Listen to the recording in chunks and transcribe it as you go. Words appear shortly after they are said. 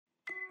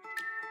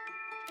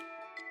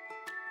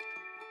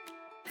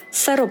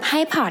สรุปให้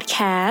พอดแค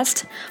ส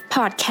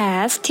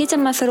ต์ที่จะ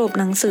มาสรุป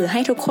หนังสือให้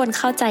ทุกคน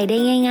เข้าใจได้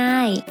ง่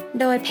ายๆ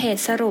โดยเพจ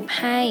สรุป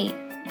ให้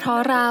เพราะ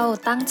เรา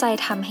ตั้งใจ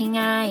ทำให้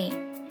ง่าย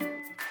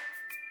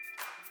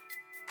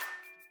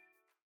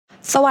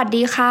สวัส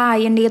ดีค่ะ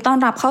ยินดีต้อน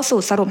รับเข้าสู่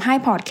สรุปให้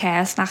พอดแค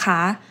สต์นะค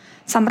ะ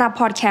สำหรับ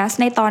พอดแคสต์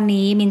ในตอน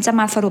นี้มินจะ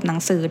มาสรุปหนั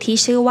งสือที่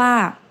ชื่อว่า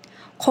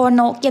โคโ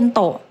นะเยนโต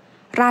ะ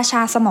ราช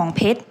าสมองเ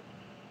พชร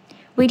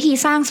วิธี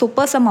สร้างซูเป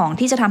อร์สมอง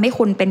ที่จะทำให้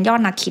คุณเป็นยอ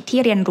ดนักคิดที่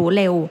เรียนรู้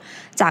เร็ว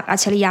จากอัจ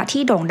ฉริยะ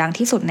ที่โด่งดัง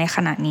ที่สุดในข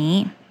ณะนี้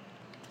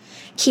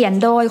เขียน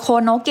โดยโค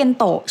โนะเยน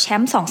โตะแช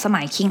มป์2 ส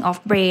มัย King of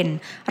Brain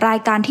ราย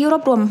การที่รว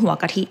บรวมหัว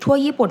กะทิทั่ว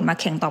ญี่ปุ่นมา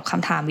แข่งตอบค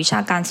ำถามวิชา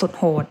การสุด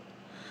โหด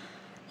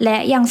และ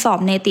ยังสอบ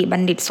เนติบั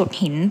ณฑิตสุด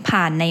หิน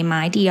ผ่านในไ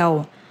ม้เดียว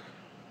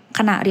ข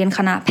ณะเรียนค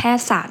ณะแพท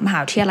ยศาสตร์มหา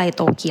วิทยาลัยโ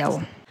ตเกียว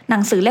หนั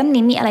งสือเล่ม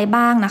นี้มีอะไร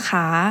บ้างนะค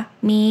ะ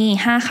มี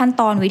5ขั้น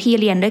ตอนวิธี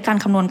เรียนด้วยการ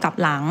คำนวณกลับ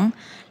หลัง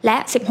และ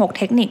16เ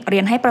ทคนิคเรี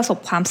ยนให้ประสบ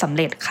ความสำเ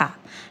ร็จค่ะ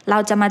เรา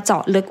จะมาเจา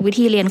ะลึกวิ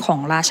ธีเรียนของ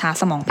ราชา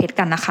สมองเพชร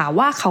กันนะคะ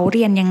ว่าเขาเ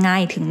รียนยังไง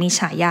ถึงมีฉ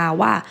ายา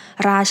ว่า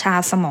ราชา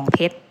สมองเพ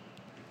ชร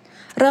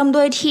เริ่ม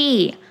ด้วยที่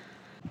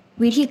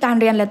วิธีการ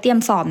เรียนและเตรียม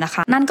สอบนะค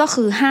ะนั่นก็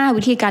คือ5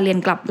วิธีการเรียน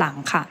กลับหลัง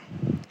ค่ะ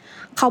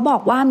เขาบอ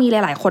กว่ามีห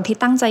ลายๆคนที่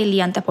ตั้งใจเรี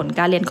ยนแต่ผลก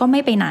ารเรียนก็ไม่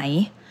ไปไหน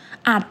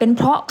อาจเป็นเ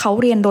พราะเขา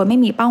เรียนโดยไม่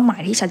มีเป้าหมา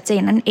ยที่ชัดเจ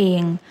นนั่นเอ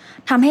ง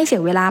ทำให้เสี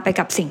ยเวลาไป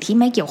กับสิ่งที่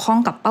ไม่เกี่ยวข้อง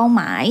กับเป้าห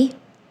มาย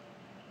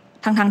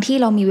ทั้งที่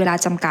เรามีเวลา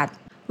จำกัด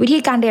วิธี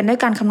การเรียนด้วย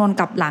การคำนวณ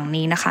กลับหลัง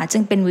นี้นะคะจึ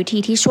งเป็นวิธี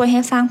ที่ช่วยให้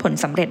สร้างผล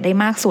สำเร็จได้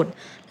มากสุด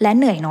และเ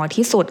หนื่อยน้อย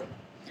ที่สุด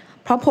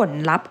เพราะผล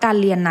ลัพธ์การ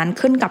เรียนนั้น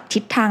ขึ้นกับทิ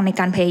ศทางใน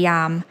การพยาย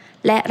าม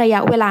และระยะ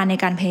เวลาใน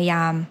การพยาย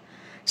าม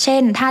เช่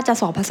นถ้าจะ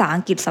สอบภาษาอั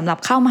งกฤษสำหรับ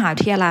เข้ามหาวิ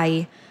ทยาลัย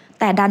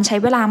แต่ดันใช้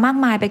เวลามาก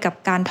มายไปกับ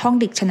การท่อง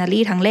ดิกชันนารี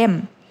ทั้งเล่ม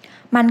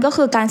มันก็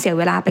คือการเสีย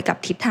เวลาไปกับ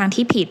ทิศทาง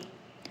ที่ผิด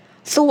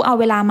สู้เอา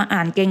เวลามาอ่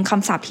านเก่งค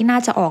ำศัพท์ที่น่า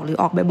จะออกหรือ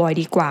ออกบ่อย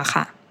ๆดีกว่า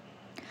ค่ะ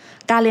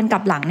การเรียนกลั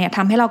บหลังเนี่ยท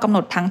ำให้เรากำหน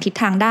ดทั้งทิศ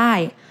ทางได้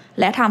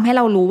และทำให้เ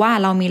รารู้ว่า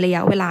เรามีระย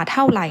ะเวลาเ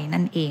ท่าไหร่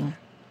นั่นเอง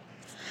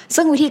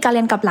ซึ่งวิธีการเ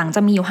รียนกลับหลังจ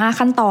ะมีอยู่5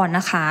ขั้นตอนน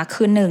ะคะ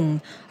คือ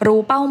 1. รู้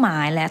เป้าหมา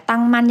ยและตั้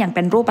งมั่นอย่างเ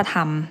ป็นรูปธร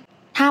รม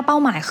ถ้าเป้า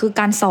หมายคือ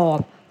การสอบ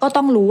ก็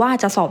ต้องรู้ว่า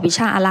จะสอบวิช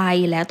าอะไร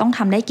และต้องท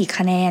ำได้กี่ค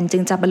ะแนนจึ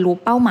งจะบรรลุ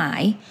เป้าหมา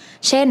ย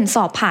เช่นส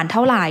อบผ่านเท่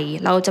าไหร่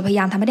เราจะพยา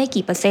ยามทำให้ได้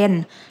กี่เปอร์เซ็น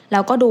ต์แล้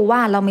วก็ดูว่า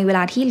เรามีเวล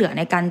าที่เหลือใ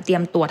นการเตรีย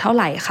มตัวเท่าไ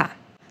หร่ค่ะ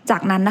จา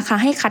กนั้นนะคะ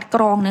ให้คัดก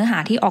รองเนื้อหา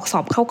ที่ออกสอ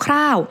บค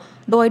ร่าว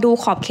ๆโดยดู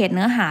ขอบเขตเ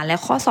นื้อหาและ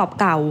ข้อสอบ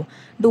เก่า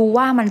ดู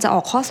ว่ามันจะอ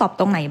อกข้อสอบ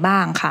ตรงไหนบ้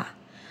างค่ะ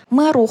เ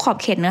มื่อรู้ขอบ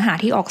เขตเนื้อหา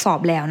ที่ออกสอบ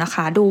แล้วนะค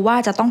ะดูว่า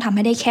จะต้องทำใ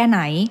ห้ได้แค่ไหน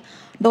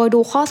โดยดู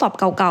ข้อสอบ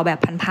เก่าๆแบบ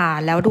ผ่าน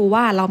ๆแล้วดู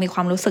ว่าเรามีคว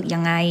ามรู้สึกยั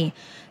งไง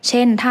เ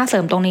ช่นถ้าเสริ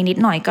มตรงนี้นิด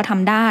หน่อยก็ท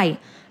ำได้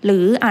หรื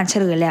ออ่านเฉ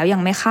ลยแล้วยั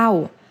งไม่เข้า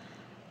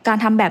การ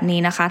ทำแบบนี้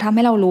นะคะทำใ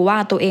ห้เรารู้ว่า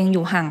ตัวเองอ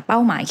ยู่ห่างเป้า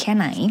หมายแค่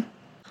ไหน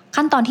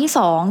ขั้นตอนที่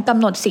2กำ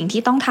หนดสิ่ง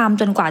ที่ต้องท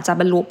ำจนกว่าจะ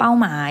บรรลุเป้า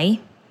หมาย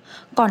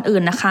ก่อนอื่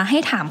นนะคะให้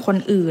ถามคน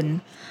อื่น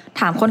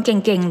ถามคนเ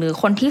ก่งๆหรือ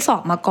คนที่สอ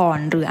บมาก่อน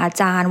หรืออา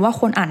จารย์ว่า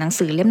ควรอ่านหนัง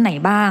สือเล่มไหน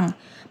บ้าง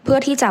เพื่อ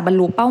ที่จะบรร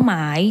ลุเป้าหม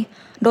าย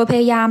โดยพ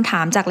ยายามถ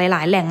ามจากหล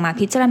ายๆแหล่งมา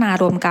พิจารณา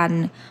รวมกัน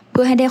เ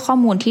พื่อให้ได้ข้อ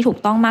มูลที่ถูก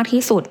ต้องมาก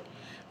ที่สุด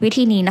วิ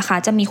ธีนี้นะคะ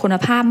จะมีคุณ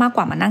ภาพมากก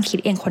ว่ามานั่งคิด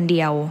เองคนเ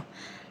ดียว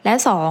และ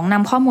 2. น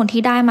ำข้อมูล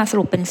ที่ได้มาส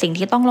รุปเป็นสิ่ง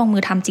ที่ต้องลงมื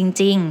อทำจ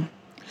ริง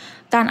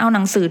ๆการเอาห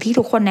นังสือที่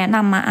ทุกคนแนะน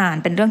ำมาอ่าน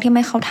เป็นเรื่องที่ไ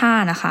ม่เข้าท่า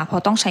นะคะเพรา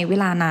ะต้องใช้เว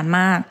ลานานม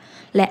าก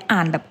และอ่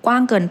านแบบกว้า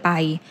งเกินไป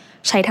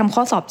ใช้ทำข้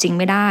อสอบจริง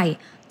ไม่ได้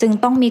จึง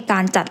ต้องมีกา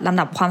รจัดลำ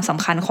ดับความส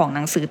ำคัญของห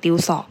นังสือติว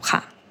สอบค่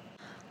ะ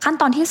ขั้น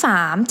ตอนที่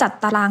3จัด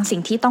ตารางสิ่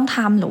งที่ต้องท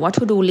ำหรือว่า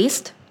to do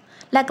list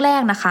แร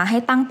กๆนะคะให้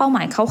ตั้งเป้าหม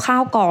ายคร่า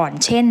วๆก่อน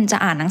เช่นจะ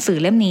อ่านหนังสือ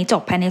เล่มนี้จ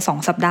บภายใน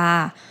2 สัปดาห์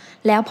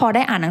แล้วพอไ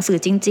ด้อ่านหนังสือ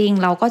จริง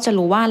ๆเราก็จะ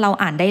รู้ว่าเรา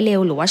อ่านได้เร็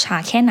วหรือว่าช้า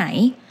แค่ไหน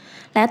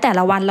และแต่ล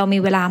ะวันเรามี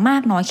เวลามา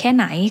กน้อยแค่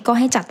ไหนก็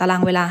ให้จัดตารา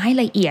งเวลาให้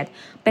ละเอียด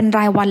เป็นร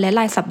ายวันและ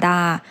รายสัปดา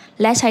ห์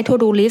และใช้ to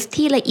do list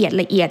ที่ละเอียด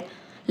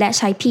และใ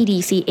ช้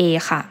PDCA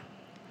ค่ะ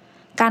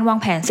การวาง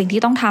แผนสิ่ง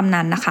ที่ต้องทำ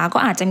นั้นนะคะก็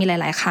อาจจะมีห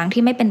ลายๆครั้ง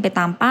ที่ไม่เป็นไปต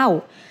ามเป้า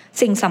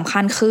สิ่งสำคั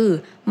ญคือ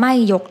ไม่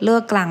ยกเลิ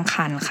กกลาง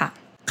คันค่ะ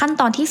ขั้น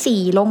ตอนที่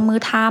4ลงมือ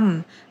ท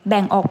ำแ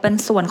บ่งออกเป็น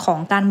ส่วนของ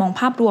การมอง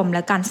ภาพรวมแล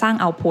ะการสร้าง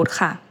เอาท์พุต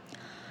ค่ะ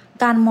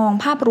การมอง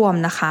ภาพรวม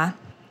นะคะ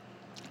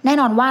แน่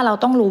นอนว่าเรา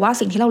ต้องรู้ว่า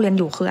สิ่งที่เราเรียน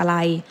อยู่คืออะไร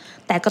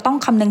แต่ก็ต้อง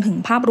คำนึงถึง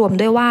ภาพรวม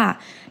ด้วยว่า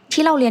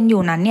ที่เราเรียนอ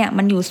ยู่นั้นเนี่ย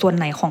มันอยู่ส่วน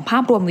ไหนของภา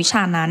พรวมวิช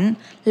านั้น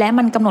และ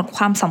มันกำหนดค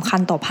วามสำคัญ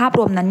ต่อภาพร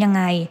วมนั้นยัง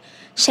ไง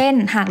เช่น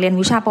หากเรียน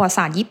วิชาประวัติศ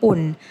าสตร์ญี่ปุ่น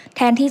แท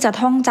นที่จะ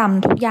ท่องจ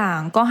ำทุกอย่าง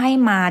ก็ให้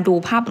มาดู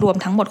ภาพรวม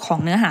ทั้งหมดของ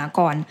เนื้อหา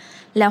ก่อน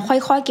แล้วค่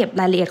อยๆเก็บ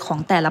รายละเอียดของ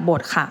แต่ละบ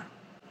ทค่ะ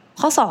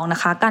ข้อ2นะ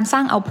คะการสร้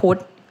างเอาท์พุต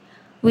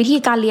วิธี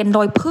การเรียนโด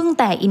ยพึ่ง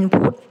แต่อิน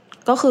พุต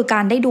ก็คือกา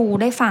รได้ดู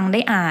ได้ฟังได้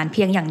อ่านเ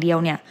พียงอย่างเดียว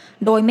เนี่ย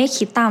โดยไม่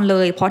คิดตามเล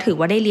ยเพราะถือ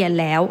ว่าได้เรียน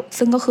แล้ว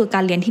ซึ่งก็คือกา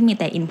รเรียนที่มี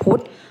แต่อินพุต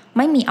ไ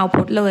ม่มีเอาท์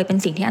พุตเลยเป็น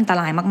สิ่งที่อันต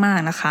รายมาก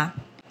ๆนะคะ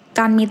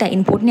การมีแต่อิ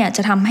นพุตเนี่ยจ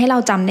ะทำให้เรา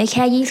จำได้แ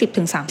ค่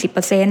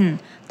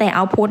 20-30% แต่เอ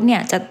าท์พุตเนี่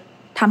ยจะ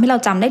ทำให้เรา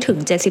จำได้ถึง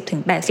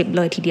 70-80% เ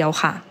ลยทีเดียว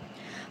ค่ะ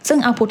ซึ่ง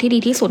เอาพุทที่ดี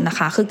ที่สุดนะค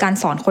ะคือการ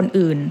สอนคน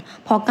อื่น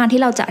เพราะการที่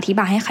เราจะอธิบ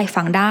ายให้ใคร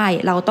ฟังได้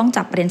เราต้อง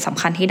จับประเด็นส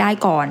ำคัญให้ได้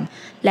ก่อน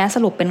และส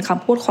รุปเป็นค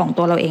ำพูดของ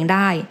ตัวเราเองไ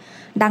ด้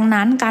ดัง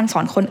นั้นการสอ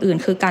นคนอื่น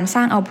คือการส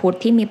ร้างเอาพุท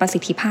ที่มีประสิ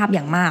ทธิภาพอ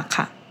ย่างมาก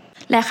ค่ะ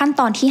และขั้น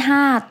ตอนที่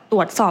5ตร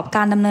วจสอบก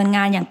ารดำเนินง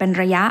านอย่างเป็น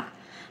ระยะ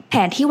แผ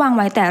นที่วางไ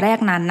ว้แต่แรก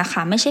นั้นนะค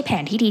ะไม่ใช่แผ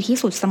นที่ดีที่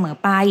สุดเสมอ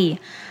ไป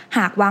ห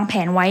ากวางแผ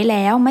นไว้แ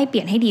ล้วไม่เป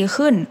ลี่ยนให้ดี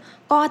ขึ้น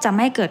ก็จะไ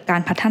ม่เกิดกา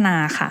รพัฒนา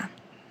ค่ะ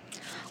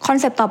คอน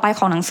เซปต์ต่อไปข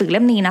องหนังสือเ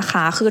ล่มนี้นะค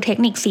ะคือเทค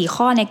นิค4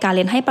ข้อในการเ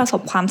รียนให้ประส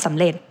บความสำ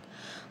เร็จ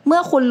เมื่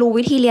อคุณรู้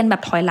วิธีเรียนแบ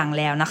บถอยหลัง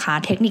แล้วนะคะ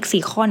เทคนิค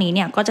4ข้อนี้เ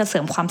นี่ยก็จะเสริ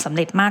มความสำเ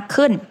ร็จมาก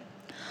ขึ้น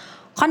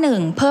ข้อ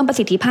1เพิ่มประ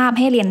สิทธิภาพใ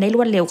ห้เรียนได้ร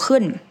วดเร็วขึ้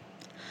น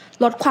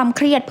ลดความเ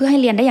ครียดเพื่อให้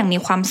เรียนได้อย่างมี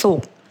ความสุ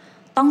ข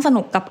ต้องส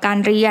นุกกับการ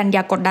เรียนอ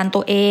ย่ากดดันตั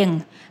วเอง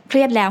เค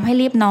รียดแล้วให้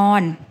รีบนอ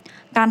น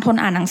การทน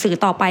อ่านหนังสือ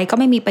ต่อไปก็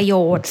ไม่มีประโย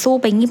ชน์สู้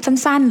ไปงีบ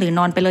สั้นๆหรือน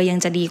อนไปเลยยัง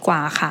จะดีกว่า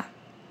ค่ะ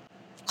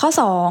ข้อ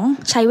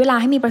2ใช้เวลา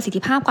ให้มีประสิท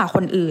ธิภาพกว่าค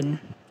นอื่น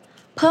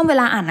เพิ่มเว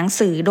ลาอ่านหนัง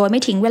สือโดยไม่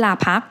ทิ้งเวลา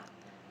พัก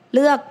เ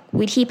ลือก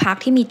วิธีพัก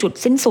ที่มีจุด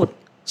สิ้นสุด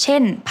เช่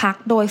นพัก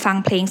โดยฟัง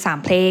เพลง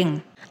3เพลง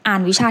อ่า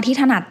นวิชาที่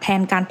ถนัดแท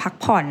นการพัก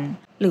ผ่อน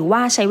หรือว่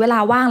าใช้เวลา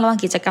ว่างระหว่าง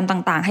กิจกรรม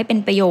ต่างๆให้เป็น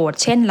ประโยชน์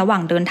เช่นระหว่า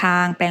งเดินทา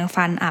งแปรง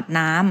ฟันอาบ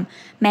น้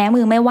ำแม้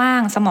มือไม่ว่า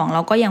งสมองเร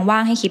าก็ยังว่า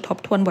งให้คิดทบ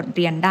ทวนบทเ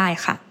รียนได้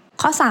ค่ะ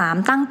ข้อ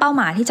3ตั้งเป้าห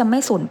มายที่จะไม่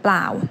สูญเป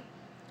ล่า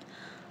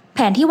แผ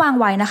นที่วาง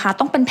ไว้นะคะ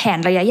ต้องเป็นแผน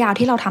ระยะยาว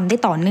ที่เราทำได้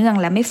ต่อเนื่อง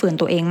และไม่ฝืน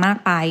ตัวเองมาก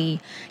ไป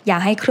อย่า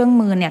ให้เครื่อง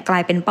มือเนี่ยกลา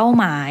ยเป็นเป้า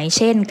หมายเ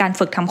ช่นการ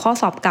ฝึกทำข้อ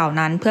สอบเก่า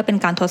นั้นเพื่อเป็น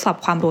การทดสอบ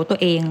ความรู้ตัว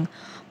เอง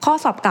ข้อ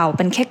สอบเก่าเ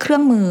ป็นแค่เครื่อ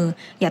งมือ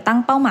อย่าตั้ง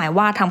เป้าหมาย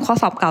ว่าทำข้อ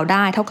สอบเก่าไ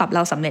ด้เท่ากับเร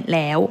าสำเร็จแ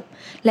ล้ว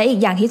และอีก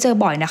อย่างที่เจอ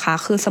บ่อยนะคะ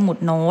คือสมุด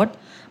โน้ต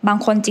บาง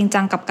คนจริง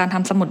จังกับการท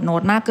ำสมุดโน้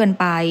ตมากเกิน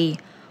ไป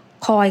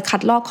คอยคั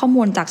ดลอกข้อ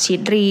มูลจากชี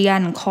ทเรีย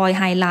นคอยไ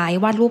ฮไลท์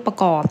วาดรูปประ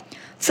กอบ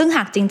ซึ่งห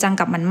ากจริงจัง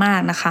กับมันมา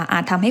กนะคะอา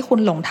จทำให้คุณ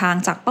หลงทาง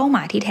จากเป้าหม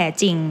ายที่แท้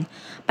จริง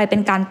ไปเป็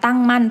นการตั้ง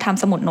มั่นท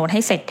ำสมุดโน้ตให้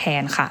เสร็จแท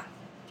นค่ะ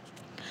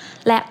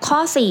และข้อ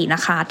4น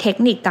ะคะเทค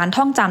นิคการ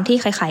ท่องจำที่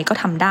ใครๆก็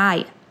ทำได้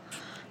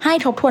ให้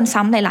ทบทวน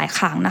ซ้ำหลายๆค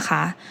รั้งนะค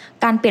ะ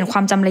การเปลี่ยนคว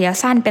ามจำระยะ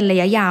สั้นเป็นระ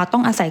ยะยาวต้อ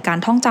งอาศัยการ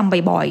ท่องจ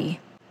ำบ่อย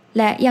ๆ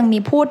และยังมี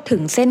พูดถึ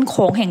งเส้นโ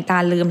ค้งแห่งกา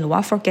รลืมหรือว่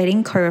า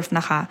forgetting curve น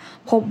ะคะ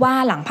พบว่า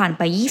หลังผ่านไ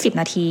ป20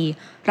นาที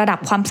ระดับ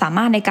ความสาม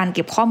ารถในการเ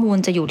ก็บข้อมูล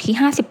จะอยู่ที่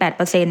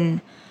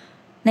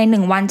 58%ใน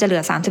1วันจะเหลื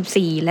อ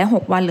34และ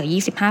6วันเหลือ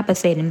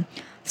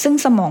 25% ซึ่ง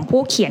สมอง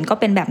ผู้เขียนก็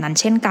เป็นแบบนั้น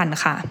เช่นกัน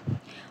ค่ะ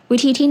วิ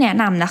ธีที่แนะ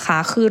นำนะคะ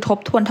คือทบ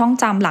ทวนท่อง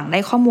จำหลังได้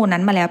ข้อมูลนั้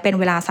นมาแล้วเป็น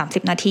เวลา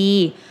30นาที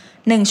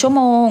1ชั่วโ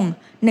มง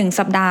1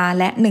สัปดาห์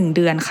และ1เ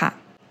ดือนค่ะ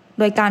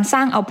โดยการสร้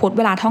างเอาพุตเ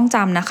วลาท่องจ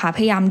ำนะคะพ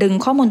ยายามดึง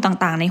ข้อมูล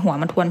ต่างๆในหัว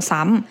มาทวน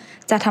ซ้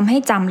ำจะทำให้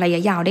จำระย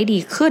ะยาวได้ดี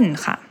ขึ้น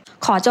ค่ะ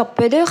ขอจบไ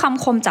ปด้วยค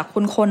ำคมจากคุ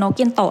ณโคโนะ เ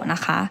กียนโตะน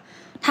ะคะ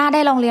ถ้าได้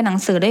ลองเรียนหนัง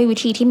สือด้วยวิ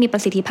ธีที่มีปร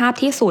ะสิทธิภาพ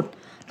ที่สุด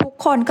ทุก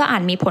คนก็อา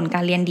จมีผลกา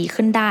รเรียนดี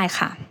ขึ้นได้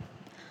ค่ะ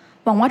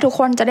หวังว่าทุกค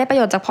นจะได้ประโ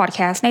ยชน์จากพอดแค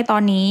สต์ในตอ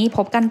นนี้พ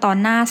บกันตอน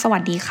หน้าสวั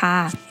สดีค่ะ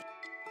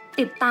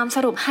ติดตามส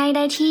รุปให้ไ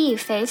ด้ที่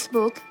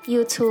Facebook,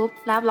 YouTube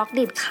และ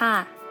Blogdit ค่ะ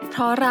เพ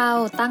ราะเรา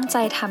ตั้งใจ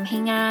ทำให้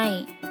ง่าย